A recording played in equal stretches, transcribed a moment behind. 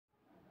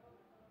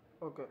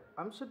Okay,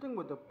 I'm sitting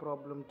with a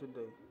problem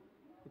today.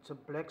 It's a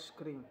black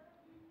screen,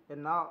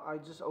 and now I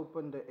just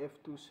opened the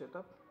F2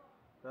 setup.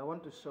 I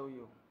want to show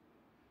you.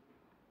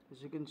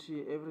 As you can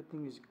see,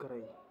 everything is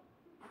gray.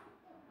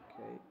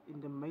 Okay, in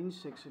the main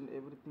section,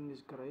 everything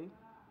is gray.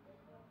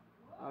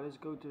 Now let's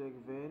go to the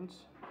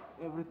advanced.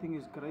 Everything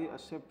is gray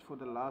except for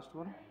the last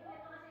one.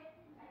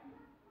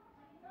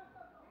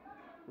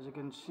 As you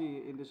can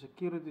see, in the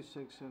security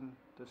section,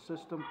 the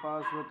system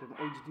password and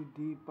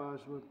HDD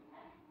password,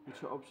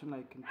 it's an option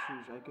I can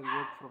choose. I can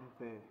work from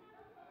there.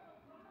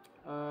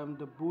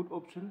 The boot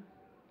option,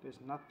 there's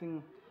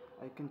nothing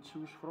I can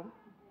choose from.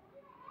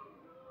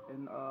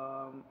 And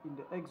in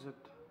the exit,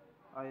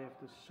 I have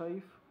the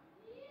save,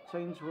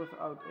 change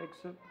without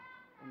exit,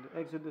 and the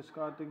exit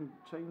discarding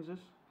changes.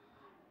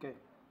 Okay,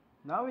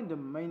 now in the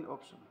main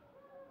option,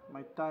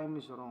 my time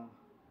is wrong.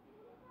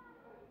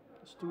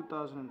 It's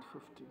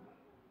 2015,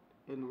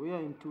 and we are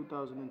in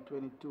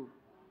 2022.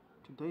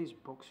 Today is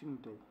Boxing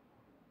Day,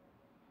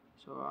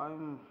 so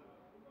I'm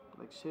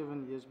like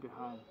 7 years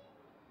behind.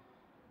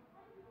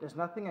 There's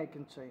nothing I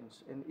can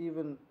change, and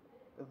even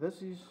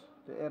this is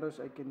the arrows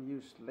I can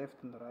use: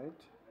 left and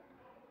right,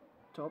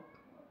 top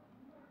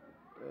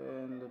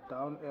and the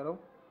down arrow.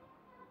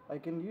 I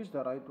can use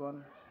the right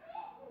one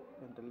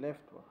and the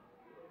left one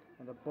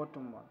and the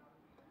bottom one,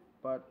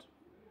 but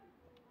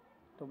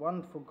the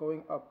one for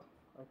going up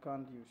I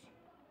can't use,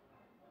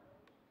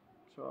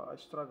 so I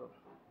struggle.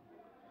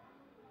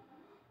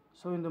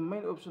 So in the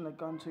main option I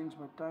can't change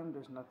my time.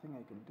 There's nothing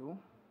I can do.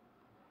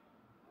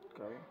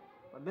 Okay,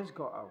 but let's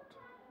go out.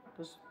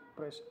 Just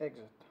press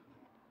exit.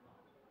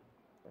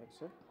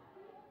 Exit.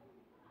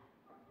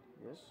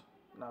 Yes.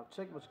 Now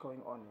check what's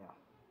going on here.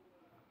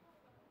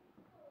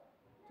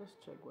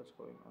 Just check what's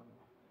going on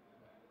here.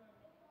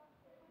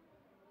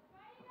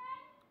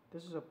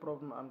 This is a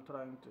problem I'm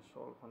trying to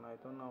solve, and I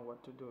don't know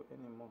what to do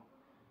anymore,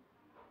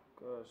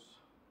 because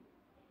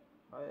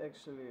I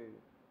actually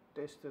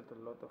tested a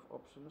lot of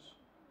options.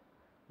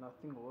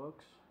 Nothing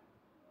works.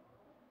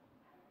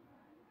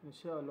 You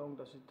see how long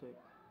does it take?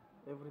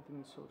 Everything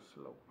is so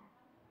slow.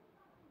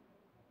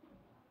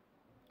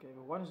 Okay,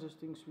 but once this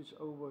thing switches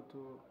over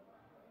to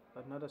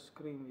another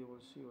screen, you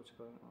will see what's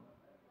going on.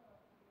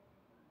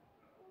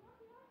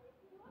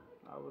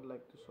 I would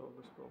like to solve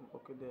this problem.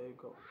 Okay, there you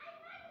go.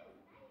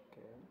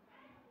 Okay.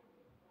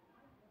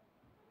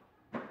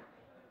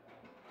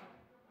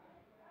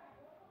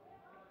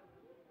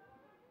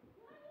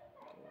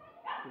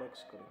 Black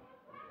screen.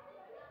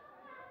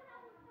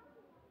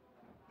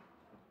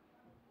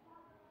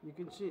 You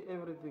can see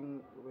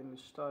everything when you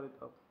start it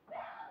up,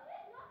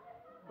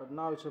 but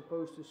now it's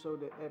supposed to show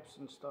the apps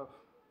and stuff,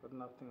 but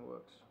nothing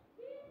works.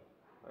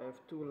 I have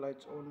two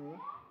lights on here.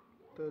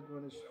 Third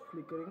one is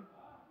flickering.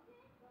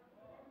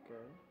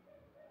 Okay.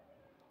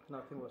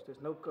 Nothing works.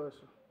 There's no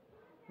cursor.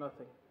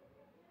 Nothing.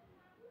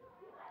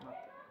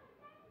 Nothing.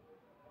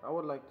 I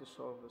would like to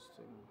solve this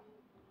thing.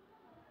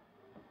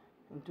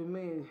 And to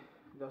me,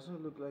 it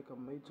doesn't look like a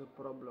major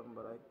problem,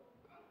 but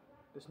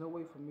there's no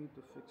way for me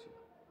to fix it.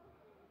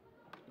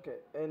 Okay,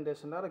 and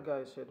there's another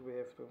guy said we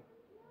have to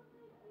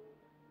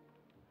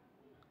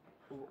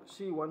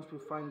see, once we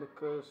find the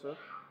cursor,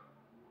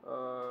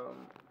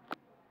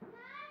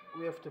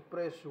 we have to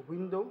press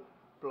Window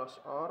plus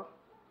R,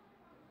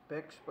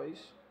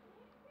 backspace,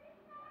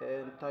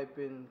 and type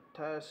in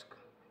task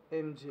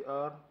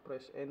mgr,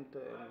 press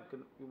enter,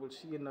 and you will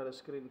see another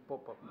screen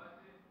pop up,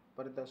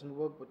 but it doesn't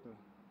work with me.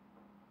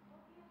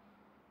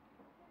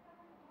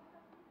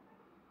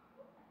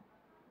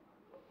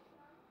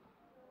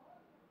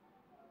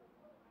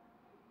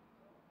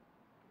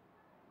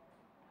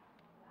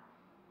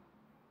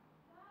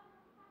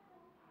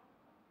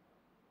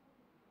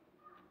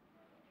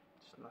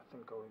 There's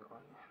nothing going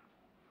on here.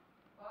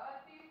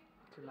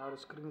 So now the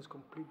screen is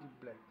completely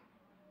black.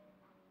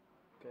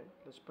 Okay,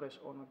 let's press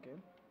on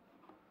again.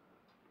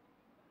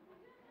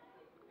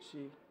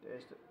 See,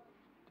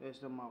 there's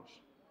the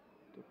mouse.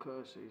 The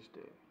cursor is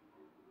there.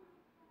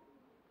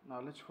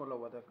 Now let's follow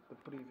what the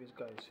previous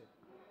guy said.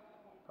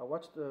 I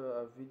watched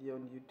a video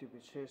on YouTube.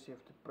 It says you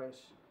have to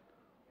press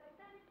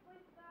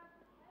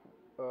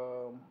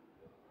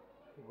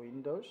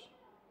Windows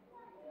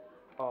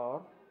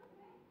R,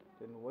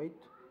 then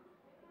wait,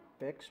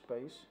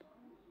 backspace,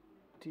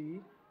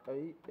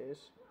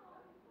 TASK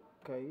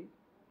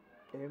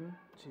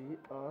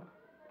MGR,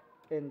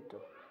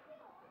 enter.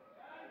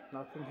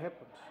 Nothing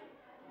happens.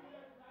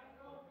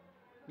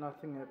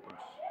 Nothing happens.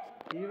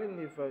 Even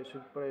if I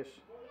should press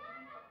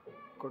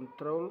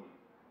Control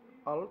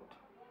Alt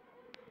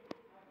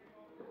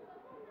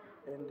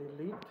and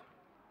delete,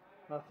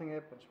 nothing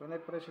happens. When I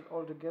press it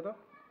all together,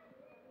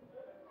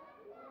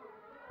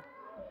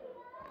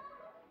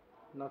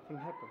 nothing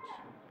happens.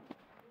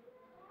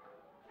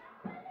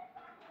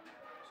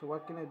 So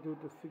what can I do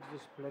to fix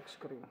this black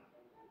screen?